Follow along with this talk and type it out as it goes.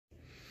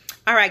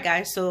All right,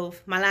 guys. So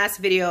my last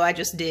video I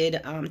just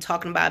did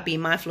talking about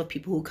being mindful of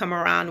people who come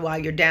around while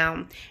you're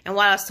down. And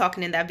while I was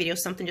talking in that video,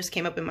 something just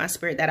came up in my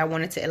spirit that I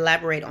wanted to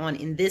elaborate on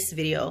in this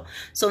video.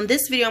 So in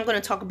this video, I'm going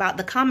to talk about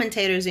the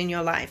commentators in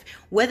your life.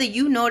 Whether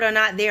you know it or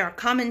not, there are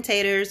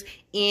commentators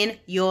in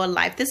your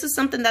life. This is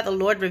something that the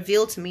Lord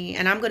revealed to me,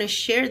 and I'm going to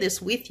share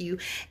this with you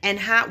and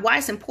why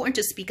it's important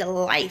to speak a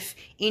life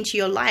into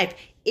your life.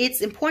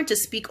 It's important to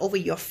speak over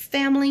your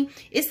family.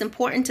 It's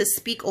important to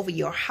speak over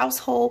your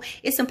household.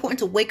 It's important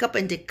to wake up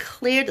and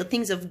declare the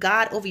things of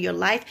God over your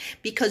life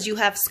because you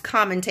have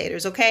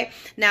commentators, okay?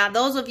 Now,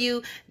 those of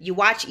you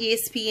watch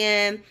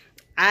ESPN,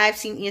 I've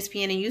seen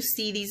ESPN, and you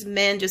see these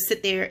men just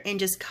sit there and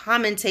just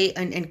commentate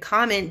and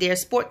comment. They're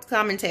sports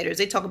commentators.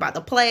 They talk about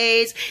the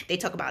plays. They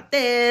talk about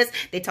this.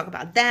 They talk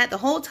about that the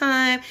whole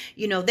time.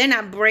 You know, they're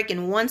not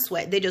breaking one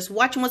sweat. They're just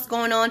watching what's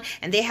going on,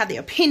 and they have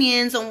their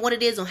opinions on what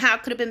it is, on how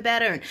it could have been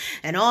better,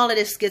 and all of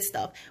this good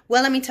stuff.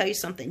 Well, let me tell you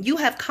something. You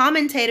have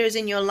commentators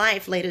in your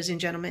life, ladies and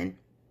gentlemen.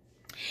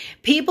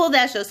 People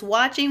that's just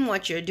watching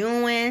what you're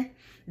doing.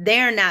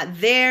 They're not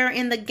there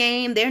in the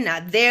game. They're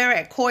not there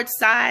at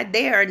courtside.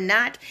 They are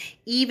not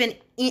even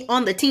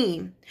on the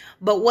team.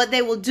 But what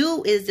they will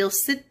do is they'll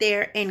sit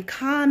there and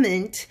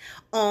comment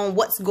on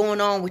what's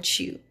going on with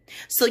you.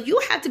 So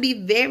you have to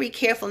be very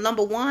careful,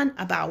 number one,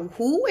 about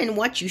who and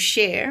what you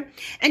share.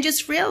 And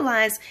just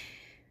realize,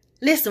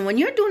 listen, when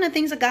you're doing the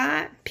things of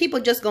God,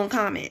 people just gonna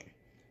comment.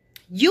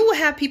 You will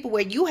have people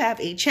where you have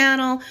a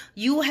channel,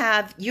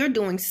 you're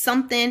doing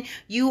something,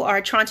 you are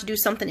trying to do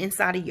something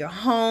inside of your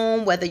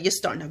home, whether you're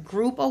starting a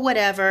group or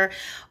whatever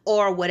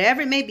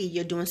it may be,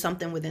 you're doing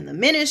something within the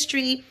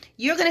ministry.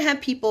 You're going to have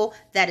people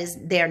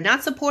they're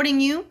not supporting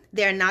you.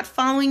 They're not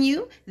following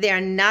you. They're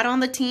not on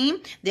the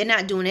team. They're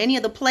not doing any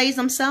of the plays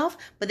themselves,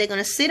 but they're going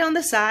to sit on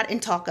the side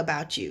and talk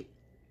about you.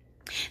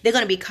 They're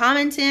going to be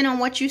commenting on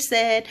what you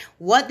said,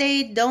 what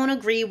they don't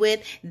agree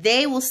with.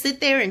 They will sit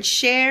there and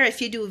share.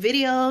 If you do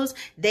videos,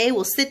 they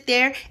will sit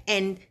there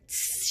and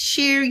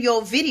share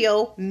your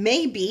video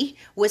maybe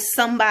with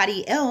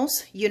somebody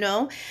else, you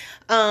know.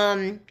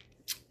 And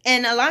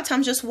a lot of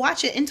times just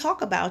watch it and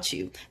talk about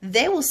you.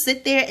 They will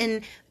sit there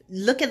and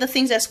look at the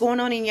things that's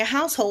going on in your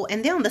household,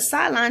 and they're on the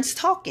sidelines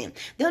talking.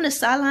 They're on the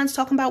sidelines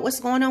talking about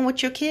what's going on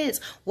with your kids,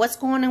 what's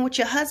going on with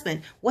your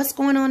husband, what's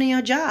going on in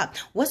your job,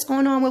 what's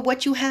going on with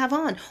what you have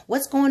on,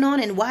 what's going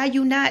on and why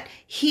you not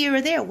here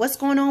or there, what's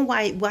going on,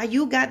 why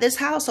you got this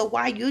house or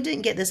why you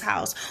didn't get this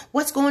house,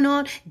 what's going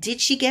on, did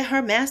she get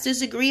her master's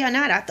degree or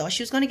not? I thought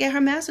she was going to get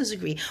her master's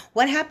degree.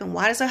 What happened?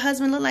 Why does her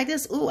husband look like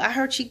this? Ooh, I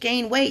heard she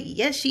gained weight.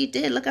 Yes, she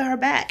did. Look at her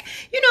back.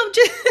 You know,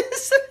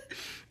 just...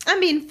 I'm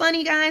being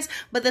funny, guys,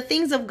 but the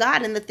things of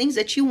God and the things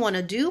that you want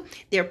to do,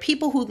 there are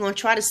people who are going to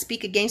try to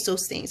speak against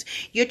those things.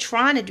 You're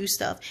trying to do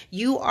stuff.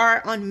 You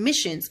are on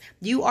missions.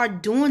 You are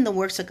doing the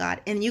works of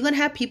God, and you're going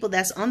to have people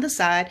that's on the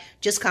side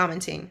just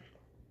commenting.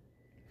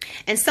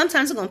 And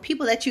sometimes it's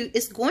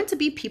going to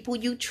be people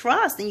you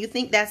trust and you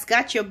think that's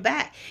got your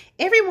back.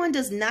 Everyone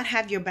does not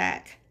have your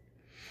back.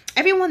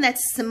 Everyone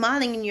that's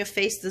smiling in your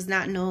face does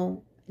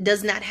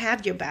not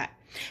have your back.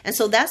 And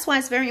so that's why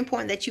it's very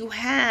important that you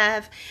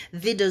have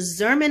the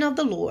discernment of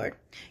the Lord.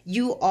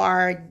 You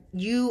are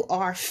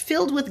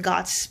filled with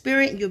God's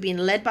Spirit. You're being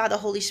led by the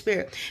Holy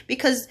Spirit.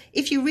 Because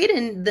if you read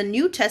in the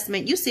New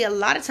Testament, you see a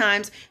lot of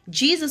times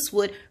Jesus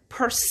would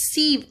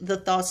perceive the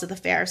thoughts of the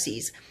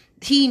Pharisees.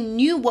 He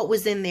knew what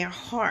was in their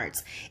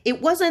hearts. It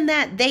wasn't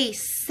that they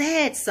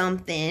said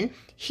something.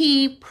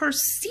 He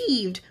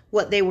perceived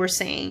what they were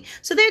saying.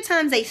 So there are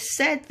times they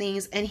said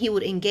things and he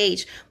would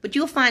engage. But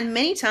you'll find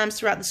many times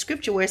throughout the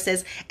scripture where it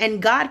says,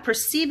 and God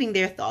perceiving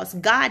their thoughts,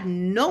 God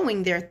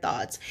knowing their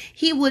thoughts,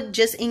 he would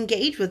just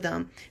engage with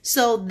them.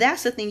 So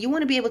that's the thing. You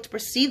want to be able to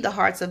perceive the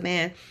hearts of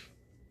man.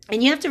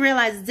 And you have to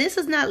realize this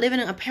is not living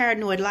a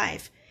paranoid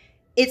life.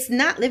 It's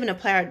not living a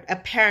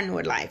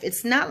paranoid life.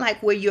 It's not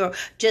like where you're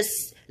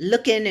just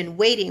looking and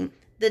waiting.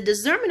 The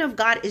discernment of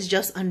God is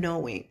just a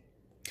knowing.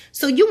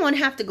 So you won't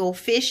have to go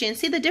fishing.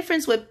 See the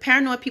difference with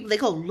paranoid people? They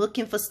go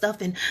looking for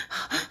stuff. And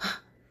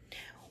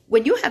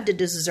when you have the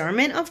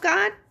discernment of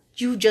God,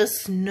 you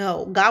just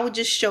know. God will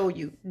just show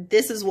you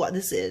this is what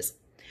this is.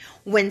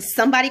 When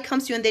somebody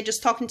comes to you and they're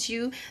just talking to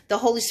you, the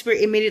Holy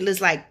Spirit immediately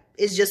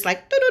is just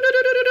like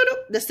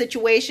the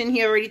situation.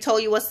 He already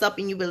told you what's up,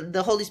 and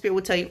the Holy Spirit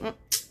will tell you,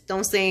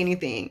 don't say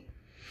anything.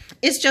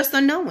 It's just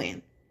a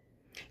knowing.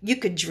 You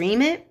could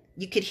dream it.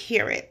 You could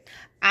hear it.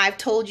 I've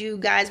told you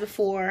guys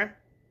before,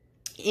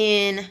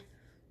 in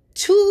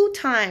two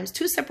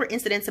separate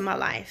incidents in my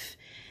life,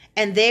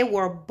 and they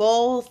were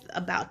both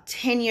about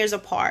 10 years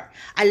apart.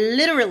 I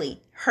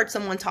literally heard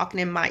someone talking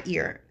in my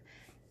ear.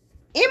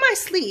 In my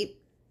sleep,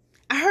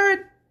 I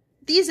heard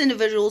these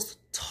individuals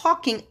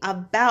talking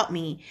about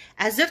me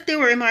as if they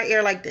were in my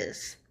ear like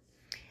this.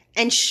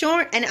 And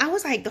I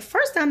was like, the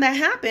first time that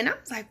happened, I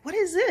was like, what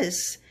is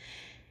this?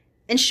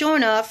 And sure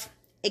enough,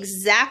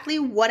 exactly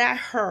what I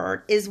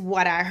heard is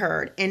what I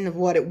heard and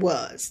what it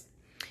was.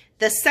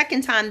 The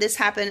second time this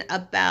happened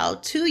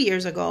about 2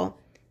 years ago,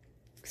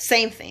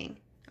 same thing.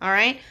 All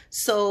right.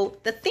 So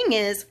the thing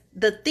is,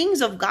 the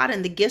things of God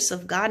and the gifts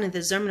of God and the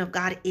discernment of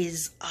God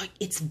is,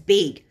 it's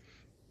big.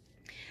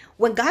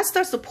 When God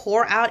starts to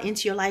pour out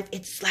into your life,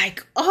 it's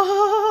like,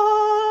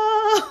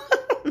 oh,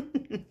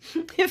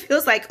 it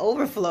feels like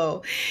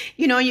overflow.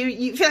 You know,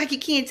 you feel like you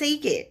can't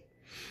take it.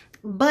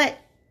 But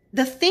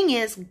the thing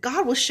is,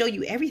 God will show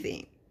you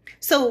everything.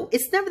 So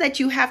it's never that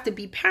you have to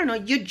be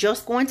paranoid. You're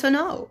just going to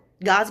know.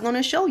 God's going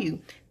to show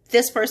you.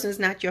 This person is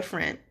not your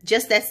friend.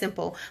 Just that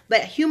simple.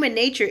 But human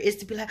nature is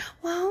to be like,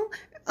 well,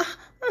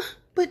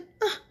 but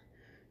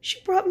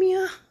she brought me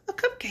a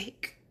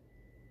cupcake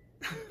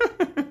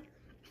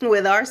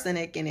with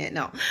arsenic in it.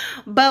 No.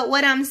 But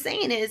what I'm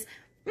saying is,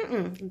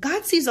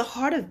 God sees the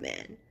heart of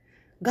man.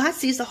 God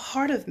sees the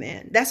heart of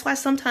man. That's why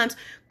sometimes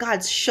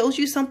God shows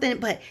you something,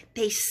 but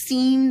they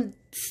seem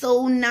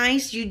so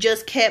nice. You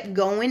just kept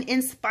going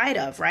in spite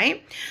of,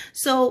 right?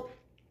 So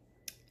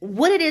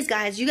what it is,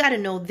 guys, you got to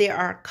know there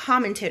are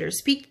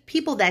commentators,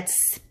 people that's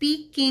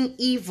speaking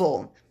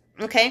evil.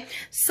 Okay.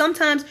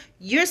 Sometimes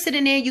you're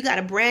sitting there, you got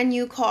a brand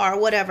new car,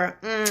 whatever.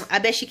 I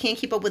bet she can't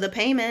keep up with the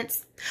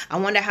payments. I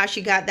wonder how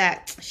she got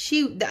that.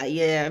 She's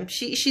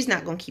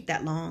not going to keep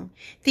that long.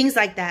 Things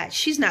like that.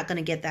 She's not going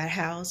to get that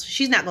house.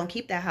 She's not going to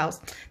keep that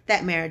house.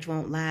 That marriage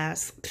won't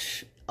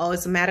last. Oh,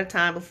 it's a matter of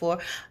time before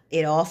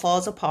it all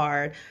falls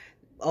apart.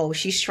 Oh,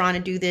 she's trying to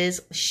do this.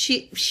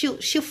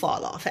 She'll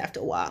fall off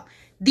after a while.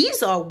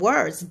 These are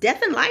words.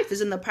 Death and life is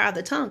in the power of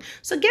the tongue.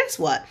 So guess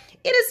what?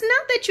 It is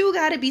not that you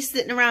got to be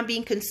sitting around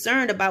being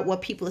concerned about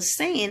what people are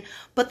saying,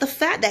 but the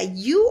fact that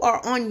you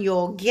are on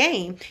your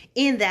game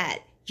in that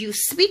you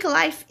speak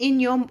life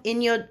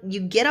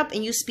you get up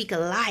and you speak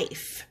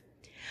life.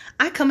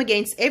 I come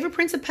against every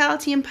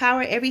principality and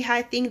power, every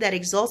high thing that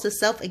exalts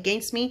itself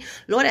against me.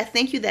 Lord, I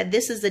thank you that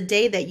this is the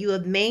day that you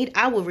have made.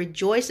 I will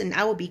rejoice and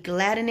I will be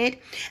glad in it.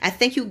 I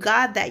thank you,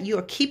 God, that you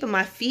are keeping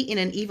my feet in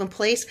an even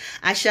place.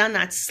 I shall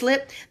not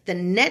slip. The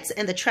nets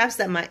and the traps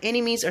that my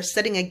enemies are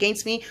setting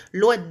against me,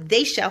 Lord,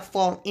 they shall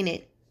fall in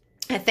it.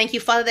 I thank you,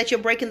 Father, that you're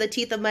breaking the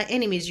teeth of my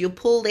enemies. You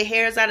pull the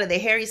hairs out of the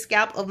hairy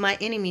scalp of my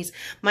enemies.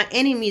 My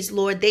enemies,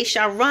 Lord, they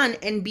shall run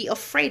and be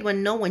afraid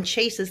when no one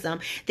chases them.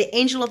 The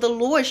angel of the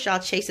Lord shall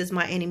chase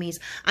my enemies.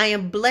 I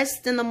am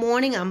blessed in the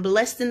morning. I'm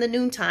blessed in the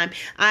noontime.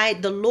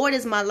 The Lord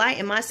is my light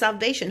and my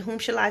salvation. Whom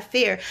shall I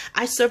fear?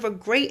 I serve a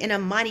great and a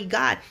mighty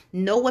God.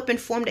 No weapon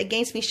formed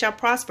against me shall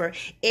prosper.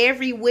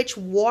 Every witch,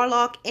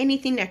 warlock,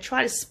 anything that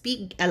try to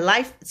speak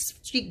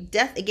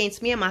death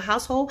against me and my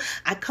household,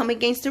 I come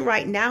against it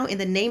right now in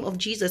the name of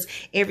Jesus.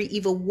 Every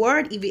evil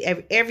word,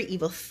 every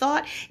evil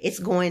thought, it's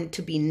going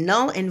to be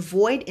null and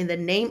void in the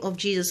name of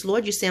Jesus.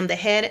 Lord, you say I'm the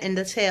head and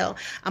the tail.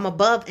 I'm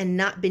above and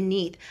not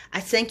beneath. I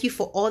thank you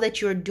for all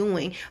that you're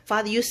doing.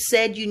 Father, you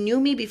said you knew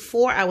me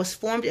before I was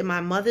formed in my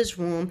mother's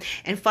womb.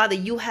 And Father,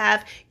 you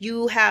have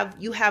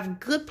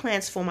good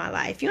plans for my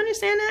life. You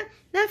understand that?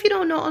 Now, if you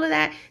don't know all of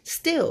that,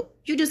 still,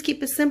 you just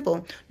keep it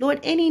simple. Lord,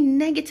 any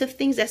negative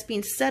things that's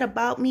being said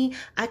about me,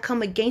 I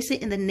come against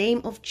it in the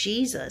name of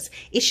Jesus.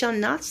 It shall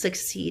not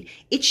succeed.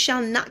 It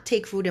shall not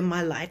take root in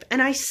my life.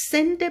 And I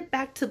send it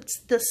back to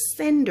the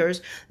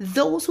senders,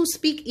 those who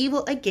speak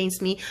evil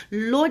against me.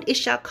 Lord, it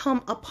shall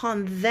come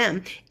upon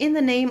them in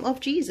the name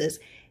of Jesus.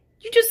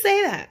 You just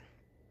say that.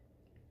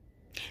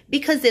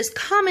 Because there's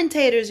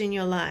commentators in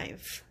your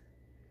life.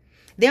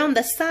 They're on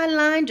the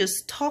sideline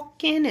just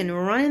talking and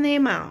running their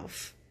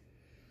mouth.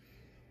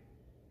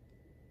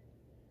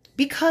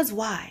 Because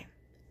why?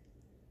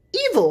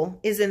 Evil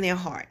is in their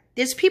heart.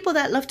 There's people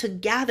that love to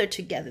gather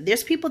together.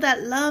 There's people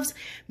that loves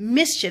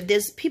mischief.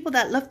 There's people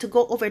that love to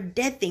go over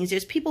dead things.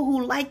 There's people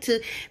who like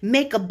to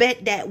make a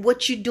bet that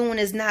what you're doing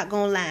is not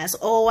going to last.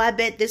 Oh, I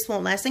bet this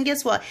won't last. And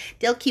guess what?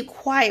 They'll keep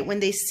quiet when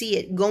they see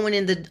it going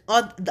in the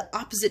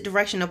opposite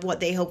direction of what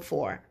they hope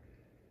for.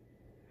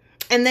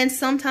 And then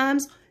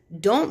sometimes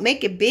don't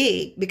make it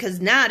big,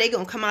 because now they're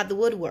going to come out the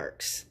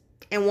woodworks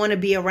and want to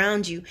be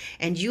around you.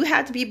 And you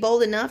have to be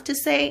bold enough to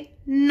say,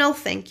 no,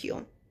 thank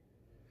you.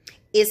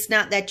 It's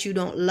not that you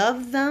don't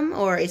love them,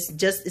 or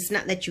it's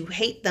not that you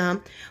hate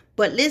them.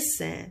 But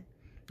listen,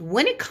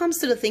 when it comes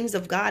to the things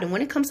of God, and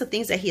when it comes to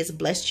things that he has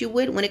blessed you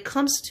with, when it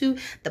comes to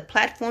the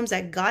platforms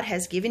that God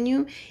has given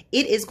you,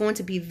 it is going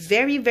to be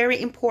very,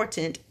 very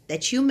important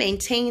that you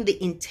maintain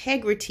the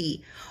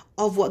integrity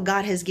of what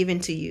God has given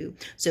to you.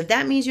 So if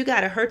that means you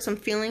got to hurt some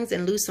feelings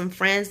and lose some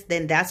friends,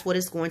 then that's what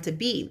it's going to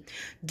be.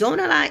 Don't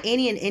allow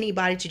any and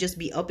anybody to just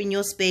be up in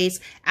your space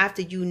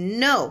after you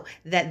know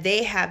that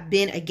they have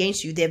been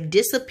against you. They've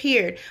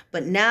disappeared.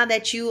 But now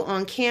that you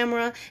on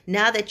camera,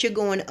 now that you're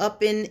going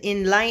up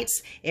in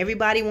lights,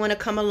 everybody want to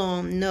come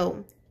along.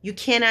 No, you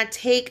cannot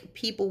take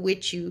people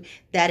with you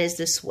that is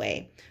this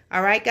way.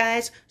 All right,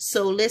 guys.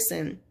 So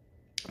listen,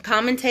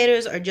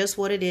 commentators are just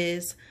what it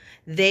is.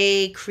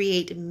 They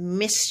create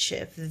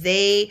mischief.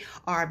 They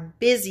are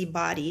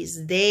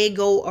busybodies. They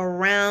go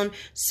around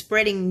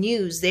spreading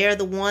news. They're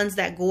the ones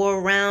that go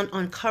around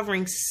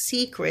uncovering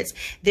secrets.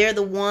 They're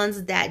the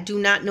ones that do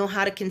not know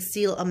how to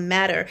conceal a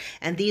matter.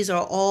 And these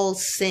are all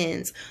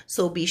sins.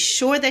 So be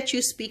sure that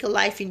you speak a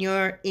life in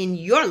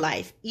your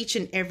life each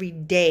and every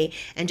day.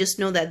 And just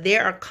know that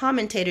there are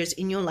commentators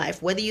in your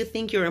life. Whether you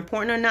think you're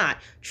important or not,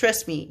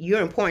 trust me,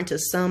 you're important to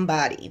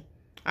somebody.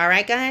 All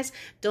right, guys,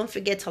 don't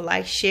forget to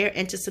like, share,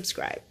 and to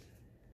subscribe.